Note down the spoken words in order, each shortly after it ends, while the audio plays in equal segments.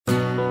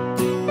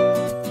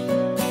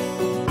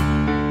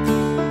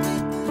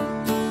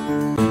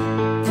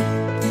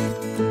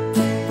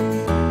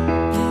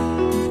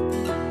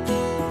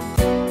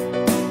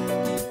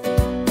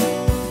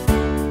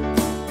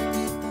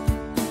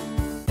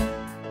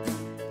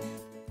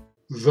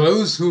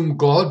Those whom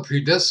God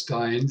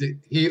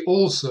predestined, he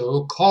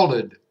also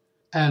called,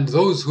 and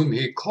those whom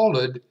he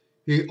called,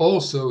 he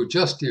also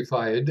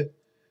justified,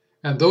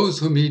 and those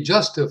whom he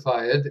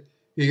justified,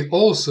 he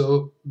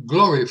also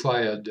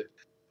glorified.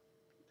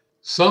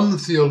 Some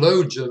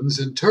theologians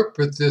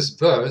interpret this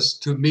verse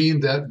to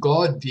mean that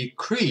God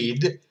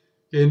decreed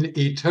in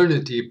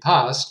eternity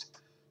past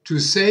to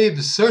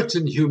save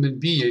certain human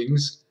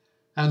beings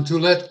and to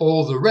let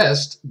all the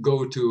rest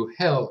go to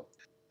hell.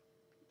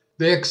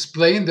 They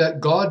explain that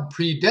God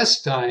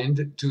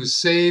predestined to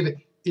save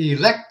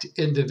elect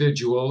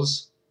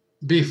individuals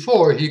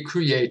before he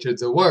created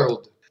the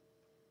world.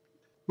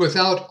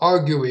 Without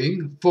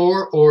arguing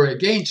for or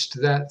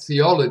against that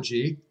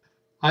theology,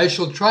 I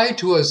shall try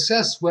to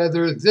assess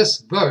whether this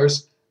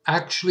verse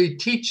actually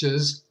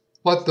teaches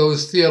what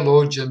those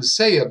theologians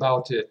say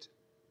about it.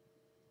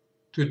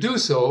 To do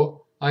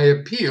so, I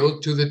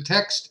appeal to the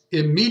text's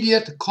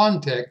immediate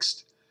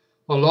context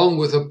along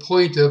with a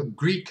point of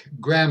Greek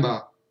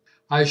grammar.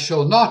 I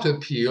shall not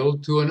appeal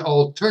to an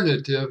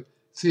alternative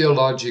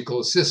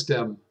theological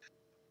system.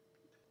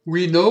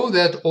 We know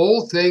that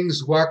all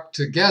things work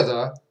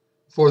together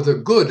for the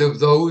good of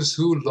those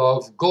who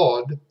love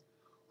God,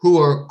 who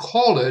are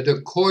called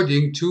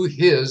according to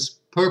his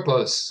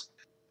purpose.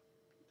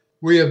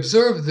 We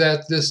observe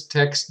that this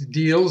text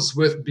deals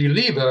with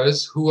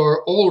believers who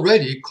are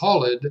already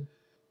called,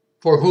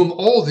 for whom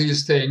all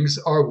these things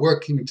are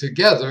working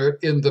together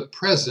in the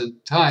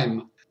present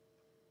time.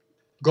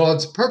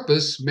 God's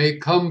purpose may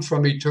come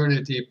from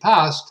eternity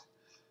past,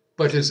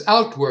 but his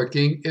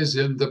outworking is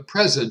in the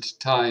present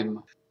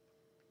time.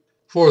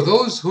 For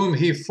those whom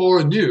he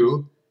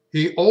foreknew,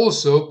 he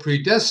also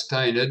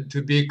predestined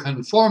to be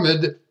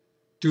conformed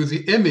to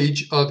the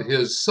image of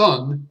his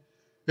Son,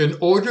 in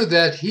order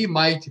that he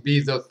might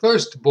be the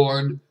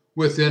firstborn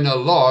within a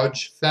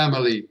large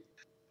family.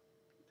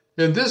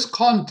 In this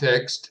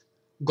context,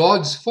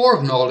 God's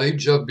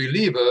foreknowledge of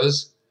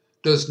believers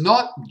does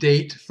not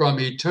date from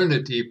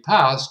eternity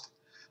past,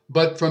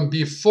 but from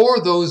before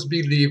those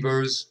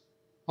believers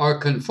are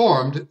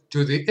conformed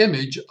to the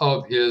image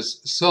of his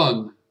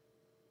Son.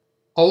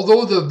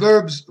 Although the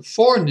verbs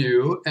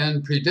foreknew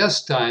and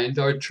predestined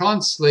are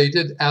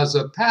translated as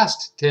a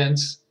past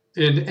tense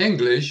in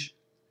English,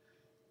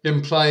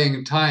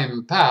 implying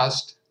time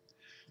past,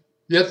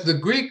 yet the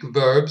Greek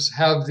verbs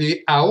have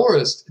the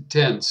aorist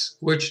tense,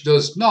 which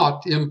does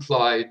not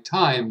imply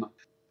time.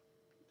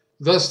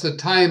 Thus, the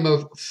time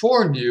of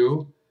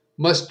foreknew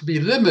must be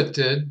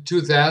limited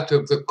to that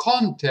of the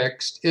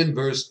context in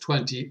verse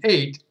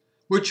 28,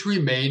 which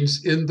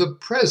remains in the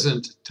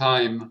present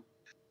time.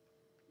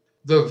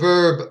 The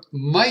verb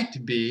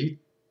might be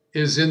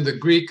is in the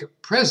Greek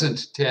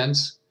present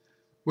tense,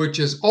 which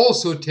is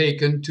also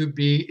taken to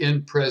be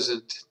in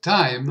present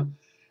time,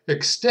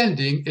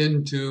 extending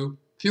into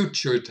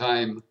future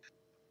time.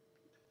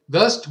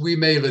 Thus, we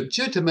may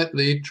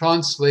legitimately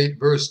translate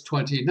verse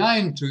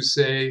 29 to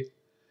say,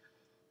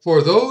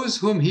 "For those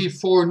whom he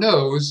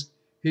foreknows,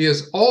 he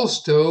is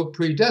also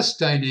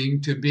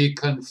predestining to be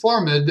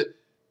conformed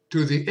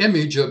to the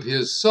image of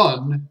his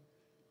Son,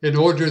 in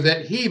order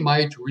that he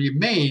might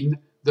remain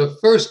the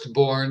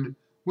firstborn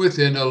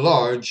within a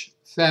large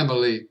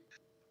family.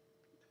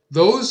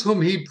 Those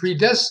whom he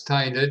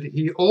predestined,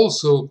 he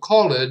also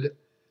called,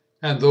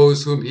 and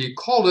those whom he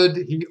called,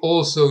 he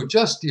also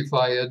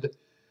justified,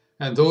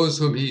 and those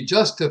whom he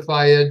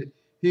justified,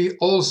 he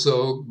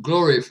also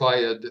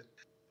glorified."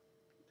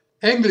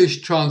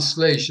 English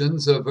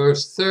translations of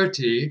verse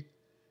 30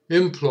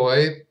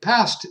 employ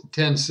past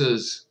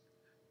tenses: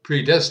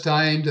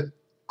 predestined,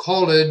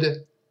 called,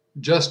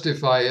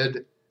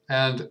 justified,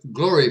 and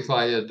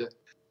glorified.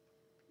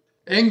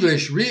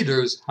 English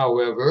readers,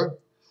 however,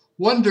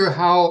 wonder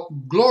how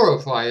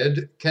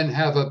glorified can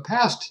have a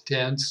past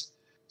tense,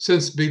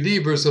 since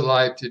believers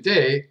alive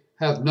today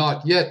have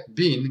not yet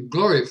been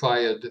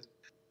glorified.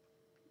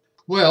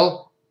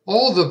 Well,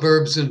 all the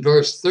verbs in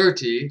verse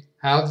 30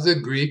 have the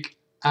Greek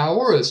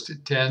aorist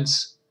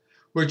tense,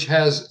 which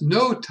has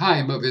no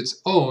time of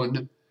its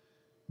own,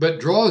 but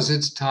draws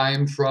its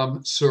time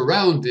from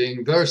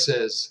surrounding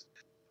verses.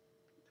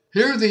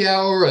 Here the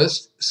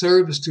aorist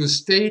serves to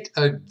state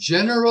a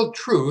general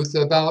truth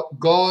about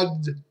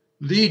God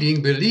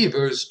leading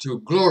believers to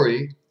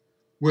glory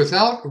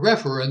without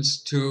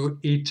reference to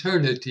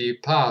eternity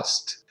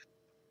past.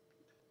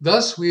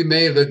 Thus we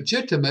may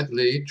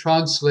legitimately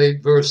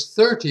translate verse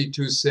 30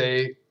 to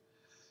say,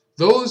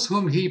 "Those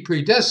whom he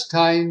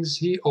predestines,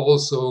 he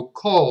also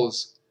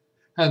calls,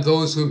 and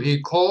those whom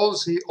he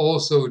calls, he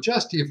also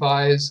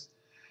justifies,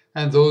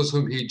 and those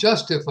whom he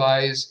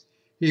justifies,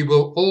 he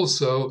will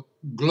also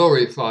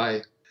glorify."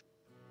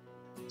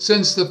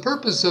 Since the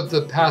purpose of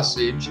the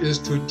passage is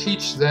to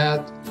teach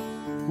that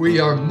we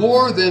are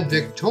more than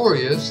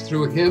victorious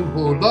through him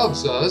who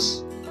loves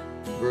us,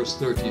 verse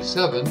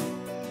 37,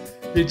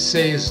 it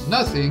says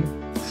nothing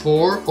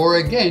for or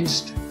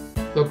against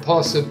the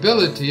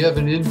possibility of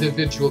an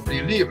individual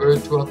believer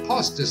to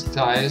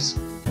apostatize,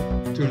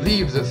 to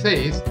leave the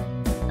faith,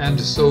 and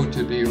so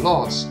to be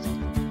lost.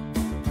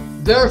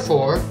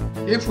 Therefore,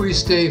 If we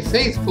stay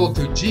faithful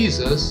to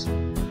Jesus,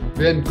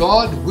 then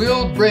God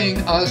will bring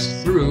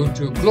us through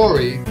to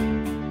glory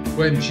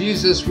when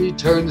Jesus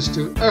returns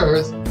to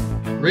earth,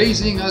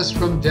 raising us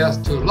from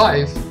death to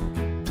life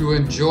to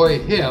enjoy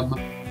Him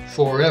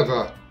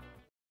forever.